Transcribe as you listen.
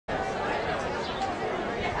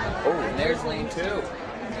and there's lane 2.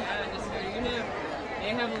 Yeah, Niskayuna. They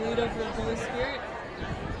have a lead over the Holy Spirit.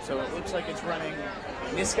 So it looks like it's running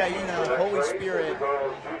Niskayuna, Holy Spirit,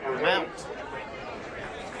 Mount.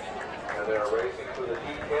 And they're racing for the D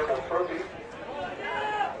Campbell Trophy.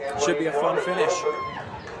 Should be a fun finish.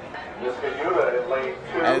 Niskayuna in lane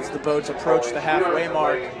 2. As the boats approach the halfway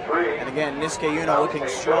mark. And again, Niskayuna looking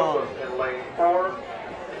strong. In lane 4.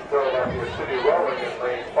 Philadelphia City Rowing in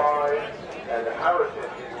lane 5. And Harrison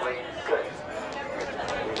in lane 6.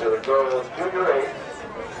 These are the girls' junior 8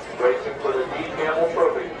 racing for the D Campbell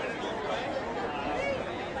Trophy.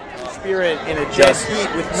 Spirit in a dead heat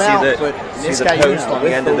with Mount, but Niskayuna on the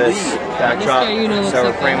end of this backdrop. So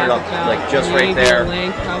we're framing up like just right there,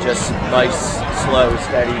 just nice, slow,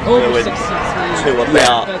 steady, fluid to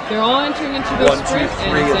about. But they're all entering into the sprint,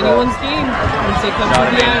 and it's anyone's game once they come to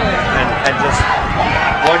the island. And just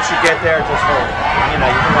once you get there, just hold. You know,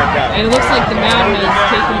 you can let go. And it looks like the Mountain has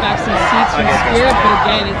taken back some seats from Spirit, but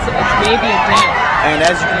again, it's maybe a dent. And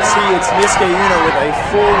as you can see, it's Niskayuna with a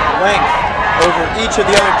full length over each of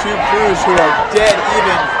the other 2 crews who are dead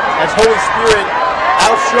even, as Holy Spirit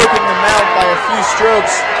outstroking the Mount by a few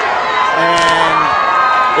strokes. And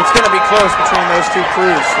it's going to be close between those 2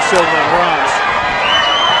 crews, the silver and bronze.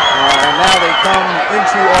 And now they come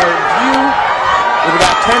into our view with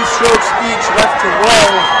about 10 strokes each left to row.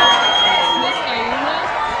 Niskayuna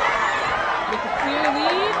with a clear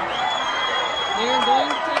lead. They're going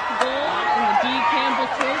to take the gold in the D Campbell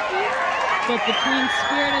Trophy. But between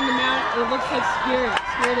Spirit and the Mount, it looks like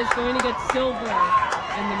Spirit is going to get silver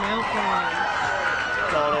and the Mount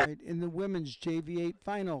bronze. In the women's JV8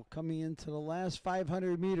 final, coming into the last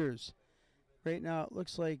 500 meters. Right now, it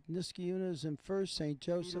looks like Niskayuna is in first, St.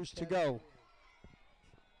 Joseph's to go.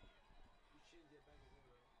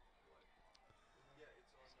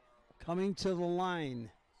 Coming to the line,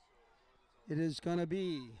 it is going to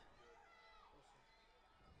be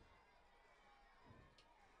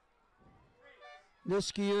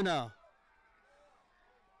Niskayuna.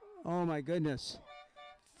 Oh my goodness.